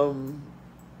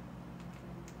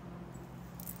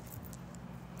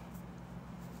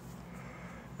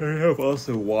 I have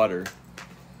also water.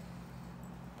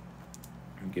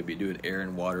 You could be doing air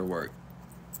and water work.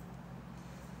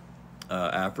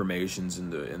 Affirmations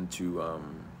into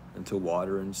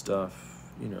water and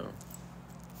stuff. You know,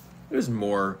 there's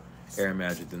more air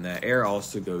magic than that. Air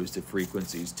also goes to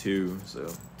frequencies too.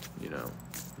 So, you know.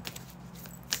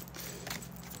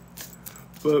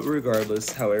 But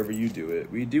regardless, however you do it,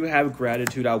 we do have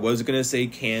gratitude. I was gonna say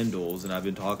candles, and I've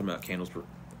been talking about candles for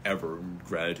ever.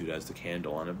 Gratitude has the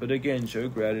candle on it, but again, show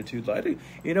gratitude. Lighting,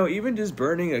 you know, even just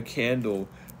burning a candle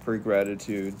for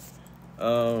gratitude.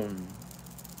 You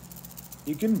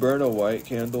can burn a white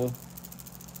candle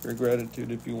for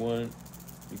gratitude if you want.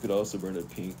 You could also burn a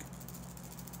pink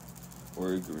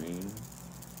or a green.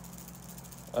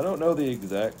 I don't know the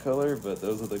exact color, but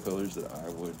those are the colors that I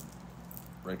would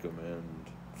recommend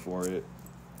for it.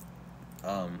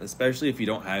 Especially if you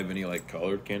don't have any like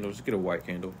colored candles, just get a white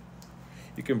candle.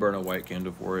 You can burn a white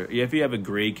candle for it. Yeah, if you have a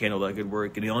gray candle, that could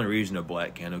work. And the only reason a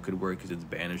black candle could work is it's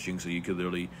banishing, so you could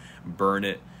literally burn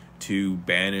it to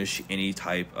banish any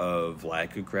type of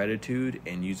lack of gratitude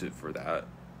and use it for that.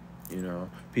 You know,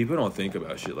 people don't think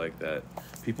about shit like that.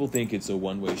 People think it's a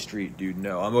one-way street, dude.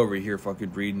 No, I'm over here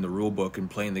fucking reading the rule book and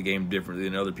playing the game differently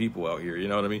than other people out here. You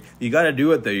know what I mean? You got to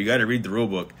do it though. You got to read the rule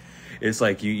book. It's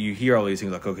like you hear all these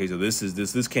things like, okay, so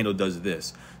this candle does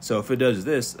this. So if it does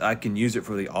this, I can use it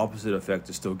for the opposite effect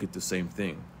to still get the same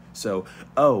thing. So,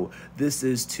 oh, this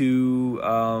is to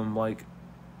like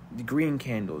the green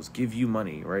candles give you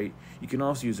money, right? You can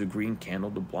also use a green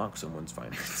candle to block someone's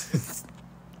finances.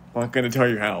 I'm not gonna tell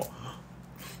you how.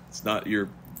 It's not your,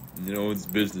 one's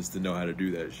business to know how to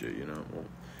do that shit. Well,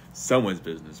 someone's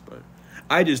business, but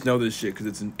I just know this shit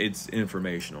because it's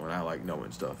informational and I like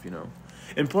knowing stuff.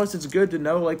 And plus, it's good to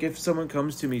know, like, if someone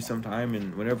comes to me sometime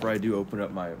and whenever I do open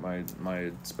up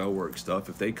my spell work stuff,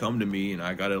 if they come to me and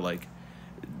I gotta like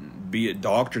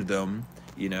doctor them,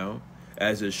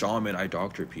 as a shaman, I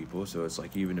doctor people, so it's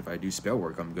like even if I do spell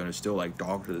work, I'm gonna still like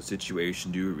doctor the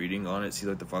situation, do a reading on it, see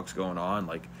what the fuck's going on.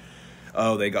 Like,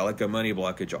 oh, they got like a money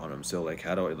blockage on them, so like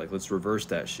how do I let's reverse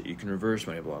that shit. You can reverse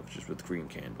money blockages with green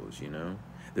candles.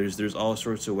 There's all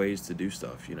sorts of ways to do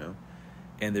stuff,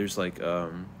 and there's like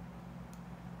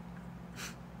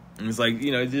it's like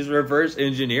just reverse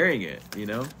engineering it.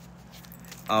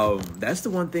 That's the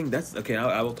one thing. That's okay.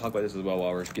 I will talk about this as well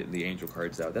while we're getting the angel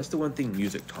cards out. That's the one thing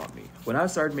music taught me. When I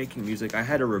started making music, I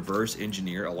had to reverse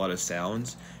engineer a lot of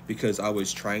sounds because I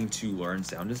was trying to learn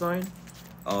sound design,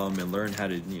 and learn how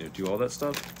to do all that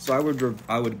stuff. So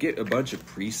I would get a bunch of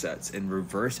presets and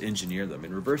reverse engineer them.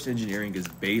 And reverse engineering is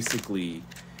basically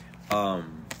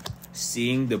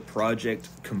seeing the project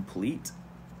complete,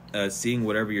 seeing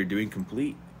whatever you're doing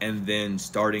complete, and then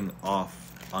starting off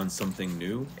on something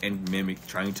new and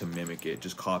trying to mimic it,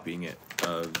 just copying it,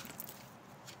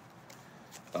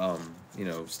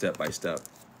 step by step.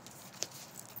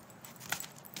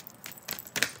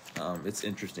 It's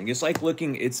interesting.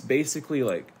 It's basically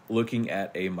like looking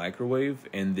at a microwave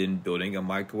and then building a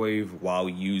microwave while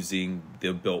using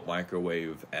the built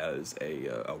microwave as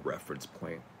a reference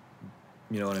point.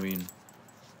 You know what I mean?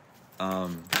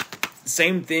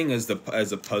 Same thing as a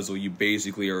puzzle. You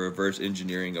basically are reverse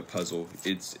engineering a puzzle.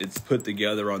 It's put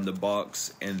together on the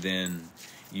box, and then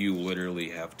you literally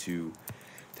have to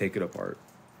take it apart.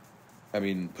 Put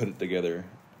it together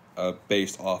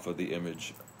based off of the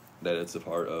image that it's a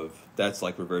part of. That's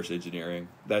like reverse engineering.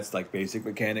 That's like basic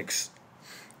mechanics.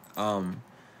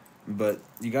 But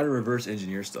you gotta reverse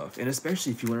engineer stuff. And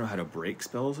especially if you wanna know how to break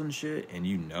spells and shit, and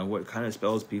you know what kind of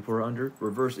spells people are under,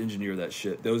 reverse engineer that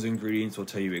shit. Those ingredients will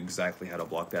tell you exactly how to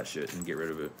block that shit and get rid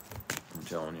of it. I'm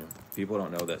telling you. People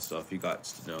don't know that stuff. You got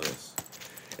to know this.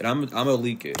 And I'm gonna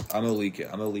leak it. I'm a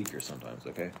leaker sometimes,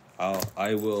 okay?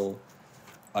 I will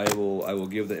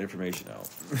give the information out.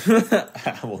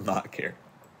 I will not care.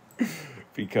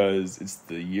 Because it's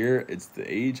the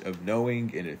age of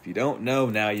knowing, and if you don't know,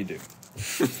 now you do.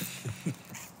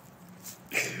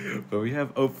 But we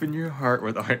have Open Your Heart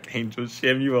with Archangel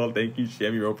Samuel. Thank you,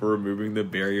 Samuel, for removing the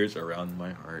barriers around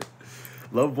my heart.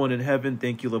 Loved one in heaven,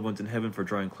 thank you, loved ones in heaven, for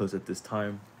drawing close at this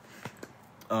time.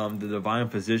 The divine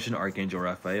physician, Archangel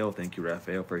Raphael, thank you,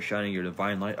 Raphael, for shining your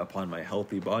divine light upon my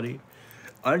healthy body.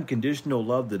 Unconditional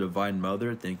love, the Divine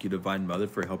Mother, thank you, Divine Mother,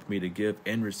 for helping me to give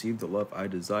and receive the love I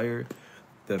desire.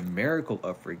 The miracle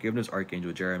of forgiveness,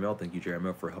 Archangel Jeremiel, thank you,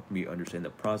 Jeremiel, for helping me understand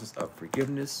the process of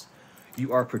forgiveness.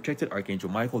 You are protected, Archangel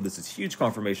Michael. This is huge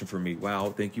confirmation for me. Wow,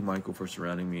 thank you, Michael, for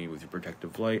surrounding me with your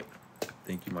protective light.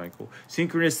 Thank you, Michael.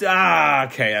 Synchronicity.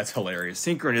 Okay, that's hilarious.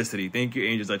 Synchronicity. Thank you,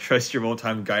 angels. I trust your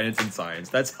real-time guidance and science.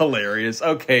 That's hilarious.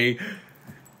 Okay,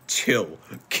 chill.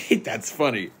 Okay, that's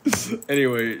funny.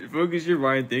 Anyway, focus your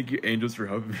mind. Thank you, angels, for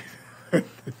helping me.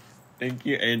 Thank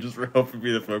you, angels, for helping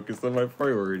me to focus on my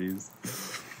priorities.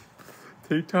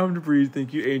 Take time to breathe.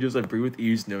 Thank you, angels. I breathe with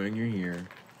ease, knowing you're here.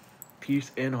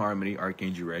 Peace and harmony,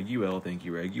 Archangel Raguel. Thank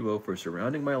you, Raguel, for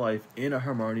surrounding my life in a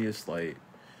harmonious light.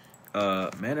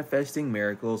 Manifesting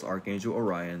miracles, Archangel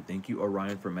Orion. Thank you,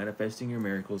 Orion, for manifesting your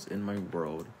miracles in my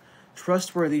world.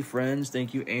 Trustworthy friends.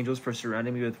 Thank you, angels, for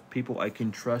surrounding me with people I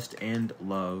can trust and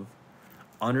love.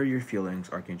 Honor your feelings,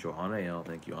 Archangel Hanael.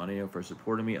 Thank you, Hanael, for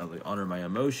supporting me. I honor my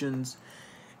emotions.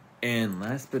 And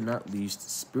last but not least,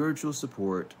 spiritual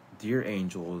support. Dear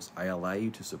angels, I allow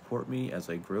you to support me as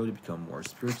I grow to become more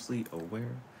spiritually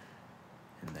aware.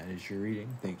 And that is your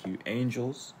reading. Thank you,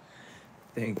 angels.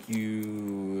 Thank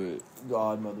you,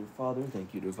 God, Mother, Father.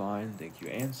 Thank you, Divine. Thank you,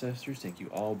 ancestors. Thank you,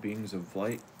 all beings of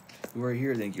light who are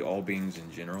here. Thank you, all beings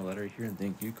in general that are here. And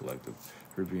thank you, Collective,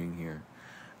 for being here.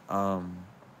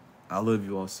 I love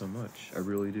you all so much. I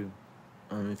really do.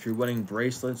 If you're wanting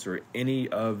bracelets or any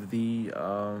of the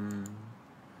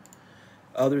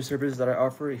other services that I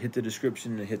offer, hit the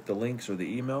description and hit the links or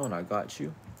the email, and I got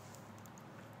you.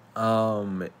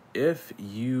 if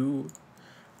you...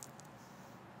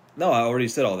 No, I already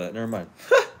said all that. Never mind.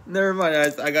 Never mind.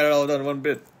 I got it all done in one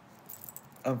bit.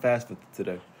 I'm fast with it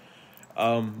today.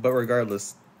 But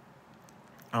regardless,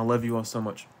 I love you all so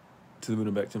much. To the moon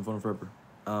and back, Tim Phone forever.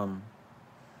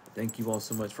 Thank you all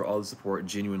so much for all the support,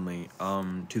 genuinely.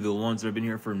 To the ones that have been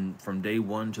here from day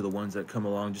one, to the ones that come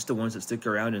along, just the ones that stick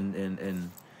around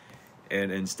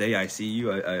and stay. I see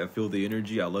you. I feel the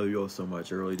energy. I love you all so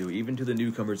much. I really do. Even to the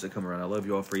newcomers that come around, I love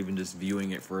you all for even just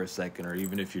viewing it for a second, or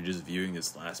even if you're just viewing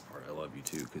this last part, I love you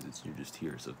too, because you're just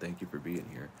here. So thank you for being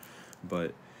here.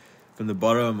 But from the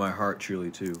bottom of my heart, truly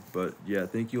too. But yeah,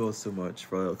 thank you all so much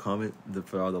for the comment,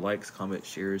 for all the likes, comments,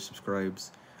 shares,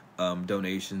 subscribes,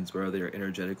 donations, whether they're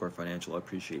energetic or financial. I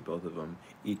appreciate both of them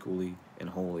equally and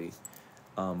wholly.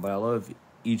 But I love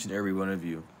each and every one of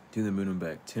you. To the moon and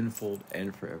back, tenfold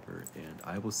and forever. And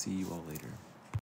I will see you all later.